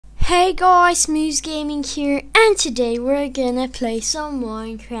Hey guys, Moose Gaming here, and today we're gonna play some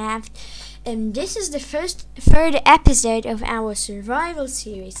Minecraft. And this is the third episode of our survival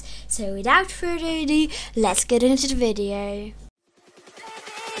series. So without further ado, let's get into the video.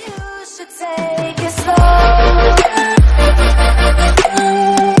 You should take it slow.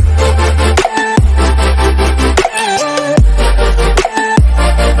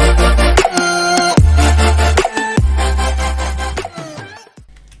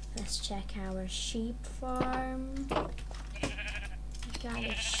 Check our sheep farm.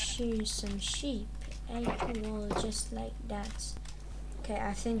 Gotta shoot some sheep. Cool, just like that. Okay,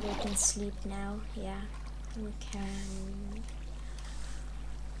 I think we can sleep now. Yeah, we can.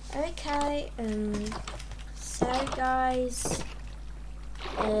 Okay, so guys,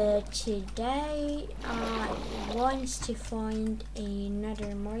 today I want to find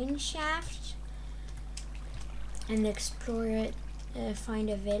another mine shaft and explore it. Find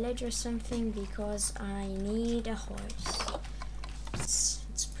a village or something because I need a horse.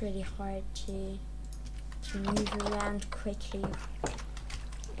 It's pretty hard to move around quickly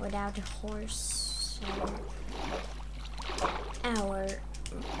without a horse. So our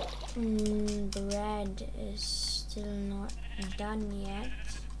bread is still not done yet.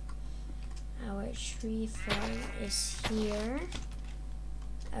 Our tree farm is here.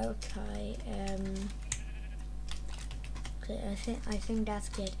 Okay, I think that's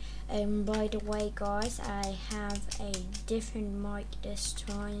good. By the way guys, I have a different mic this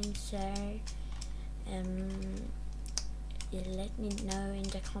time, so let me know in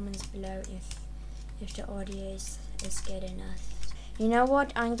the comments below if the audio is good enough. You know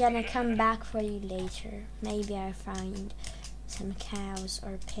what, I'm gonna come back for you later. Maybe I find some cows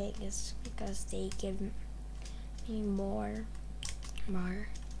or pigs because they give me more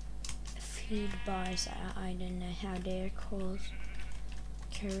food bars. I don't know how they're called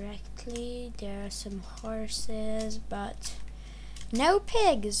correctly. There are some horses, but no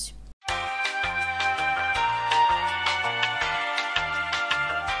pigs.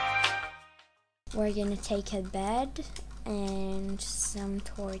 We're gonna take a bed and some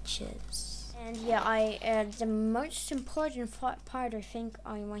torches. And yeah, the most important part I think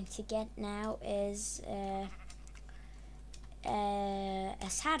I want to get now is a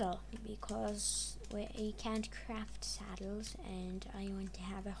saddle, because we can't craft saddles and I want to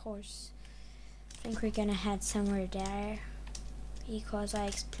have a horse. I think we're gonna head somewhere there because I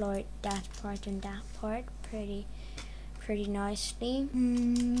explored that part and that part pretty nicely.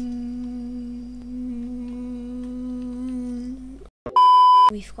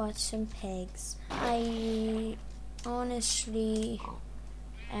 We've got some pigs. I honestly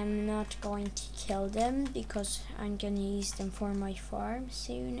I'm not going to kill them because I'm gonna use them for my farm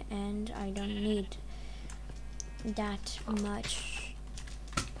soon, and I don't need that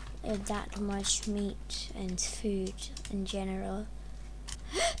much meat and food in general.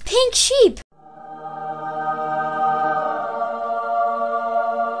 Pink sheep!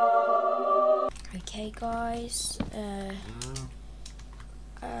 Okay guys,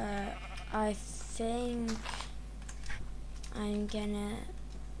 I think I'm gonna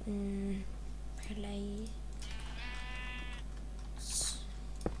play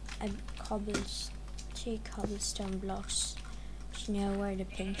two cobblestone blocks to know where the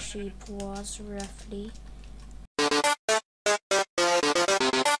pink sheep was roughly.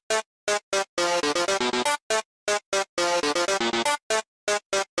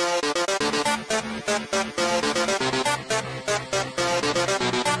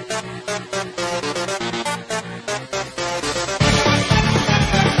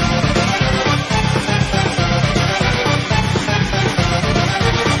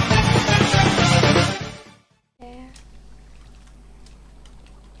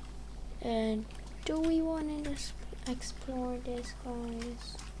 Do we want to explore this,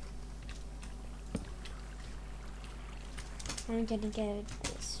 guys? I'm gonna go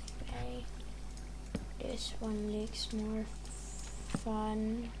this way. This one looks more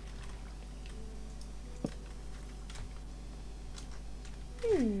fun.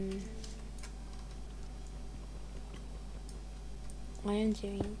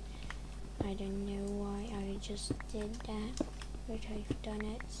 I don't know why I just did that, but I've done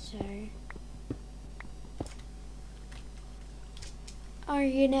it, so. Oh,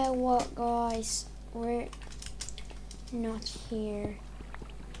 you know what guys, we're not here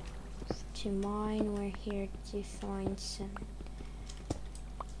to mine, we're here to find some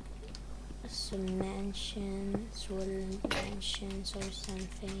mansions, wooden mansions or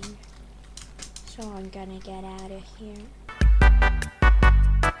something. So I'm gonna get out of here.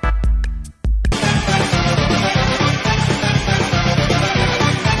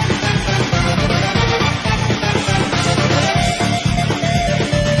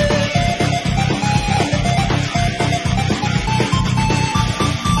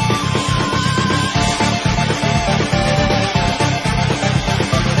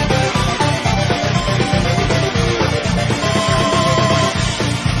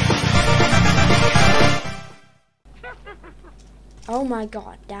 my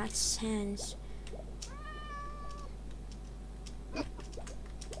god, that sense.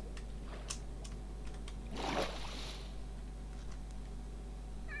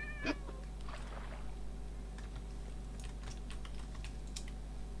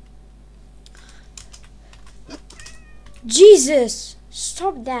 Jesus!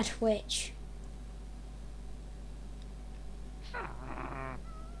 Stop that witch.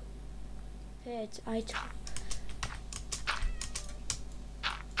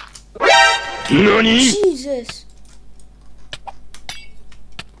 NANI?! Jesus!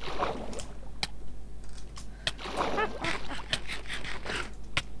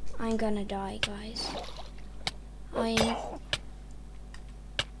 I'm gonna die, guys.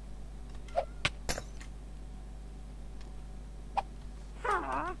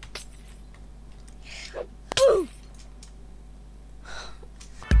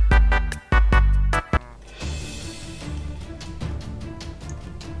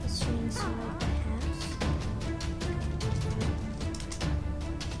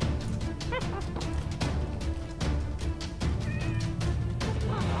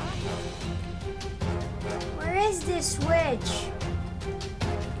 Where is this witch?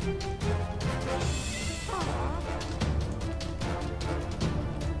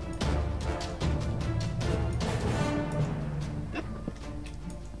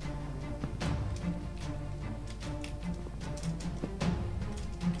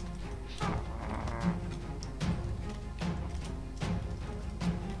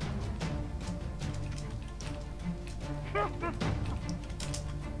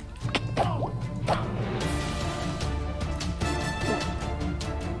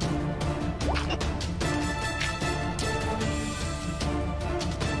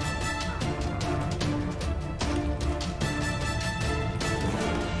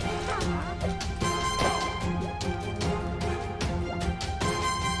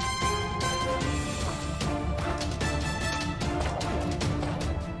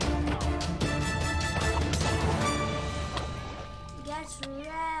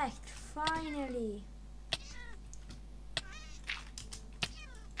 Wrecked, finally.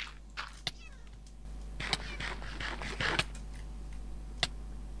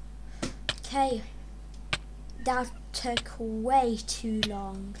 Okay, that took way too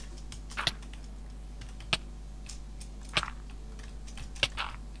long.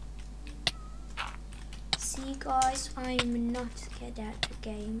 See guys, I'm not good at the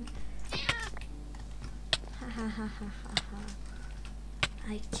game. Ha ha ha ha ha ha.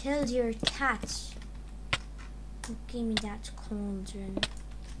 I killed your cat. Give me that cauldron.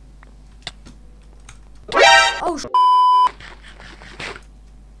 Oh,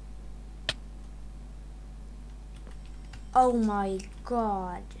 oh my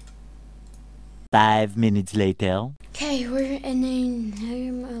god. 5 minutes later. Okay, we're in a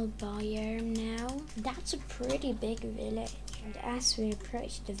normal biome now. That's a pretty big village. And as we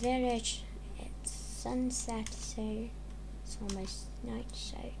approach the village, it's sunset, so it's almost night,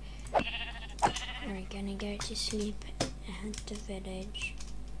 so we're gonna go to sleep at the village.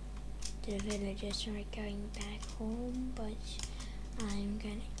 The villagers are going back home, but I'm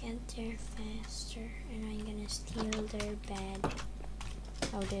gonna get there faster and I'm gonna steal their bed.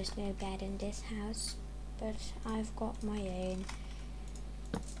 Oh, there's no bed in this house, but I've got my own.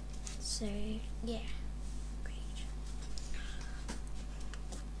 So, yeah.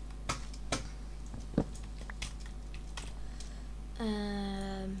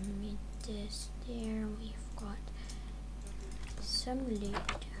 This there, we've got some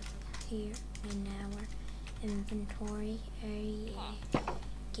loot here in our inventory. Oh yeah,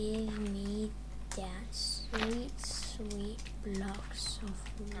 give me that sweet blocks of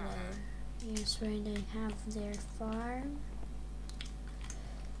wood. Here's where they have their farm.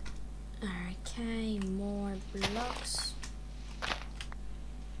 Okay, more blocks.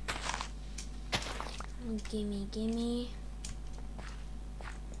 Gimme.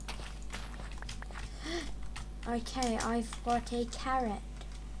 Okay, I've got a carrot.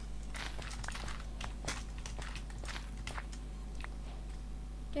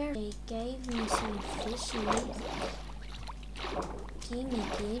 There, they gave me some fish meat.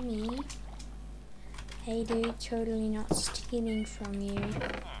 Gimme. Hey dude, totally not stealing from you.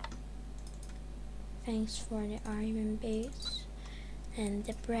 Thanks for the iron boots and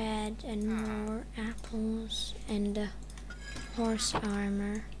the bread and more apples and the horse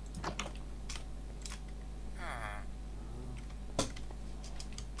armor.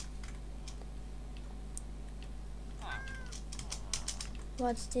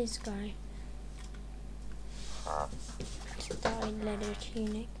 What's this guy? Dyed leather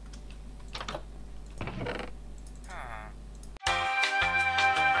tunic.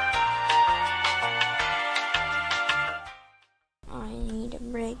 need a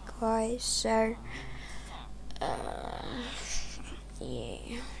break, guys. So, yeah.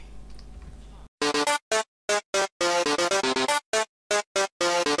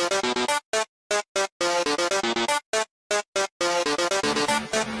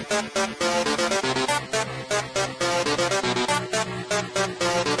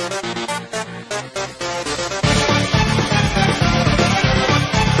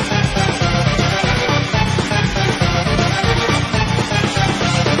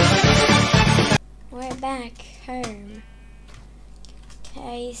 We're back home.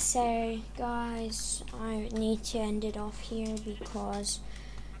 Okay, so guys, I need to end it off here because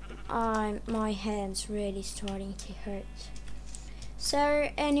my head's really starting to hurt. So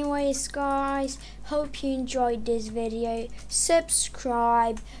anyways guys, hope you enjoyed this video.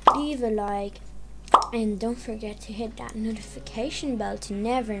 Subscribe, leave a like, and don't forget to hit that notification bell to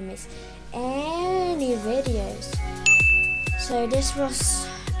never miss any videos. So this was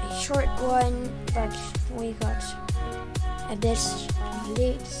a short one, but we got a bit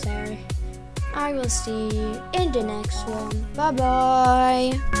complete, so I will see you in the next one. Bye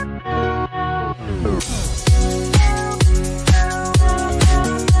bye.